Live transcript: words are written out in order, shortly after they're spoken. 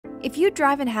If you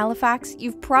drive in Halifax,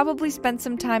 you've probably spent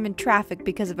some time in traffic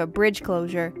because of a bridge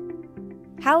closure.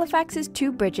 Halifax's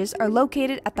 2 bridges are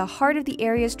located at the heart of the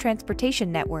area's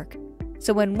transportation network,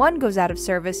 so when one goes out of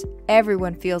service,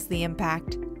 everyone feels the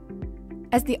impact.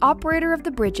 As the operator of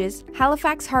the bridges,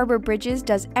 Halifax Harbour Bridges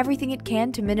does everything it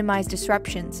can to minimize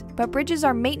disruptions, but bridges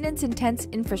are maintenance-intense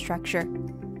infrastructure.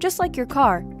 Just like your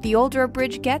car, the older a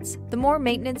bridge gets, the more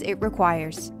maintenance it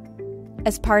requires.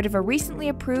 As part of a recently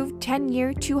approved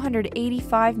 10-year,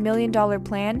 $285 million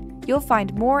plan, you'll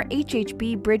find more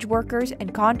HHB bridge workers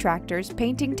and contractors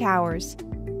painting towers,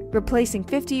 replacing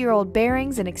 50-year-old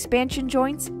bearings and expansion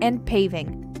joints, and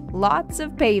paving. Lots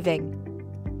of paving.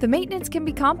 The maintenance can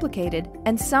be complicated,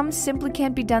 and some simply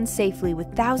can't be done safely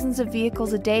with thousands of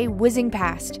vehicles a day whizzing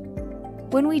past.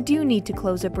 When we do need to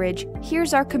close a bridge,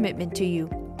 here's our commitment to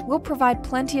you. We'll provide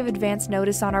plenty of advance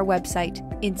notice on our website,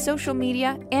 in social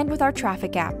media, and with our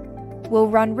traffic app. We'll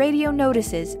run radio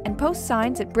notices and post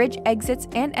signs at bridge exits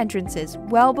and entrances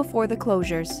well before the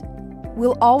closures.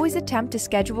 We'll always attempt to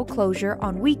schedule closure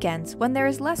on weekends when there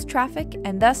is less traffic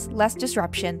and thus less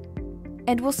disruption.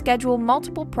 And we'll schedule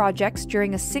multiple projects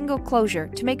during a single closure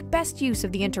to make best use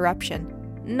of the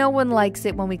interruption. No one likes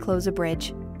it when we close a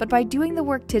bridge, but by doing the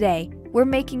work today, we're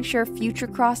making sure future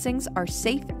crossings are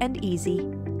safe and easy.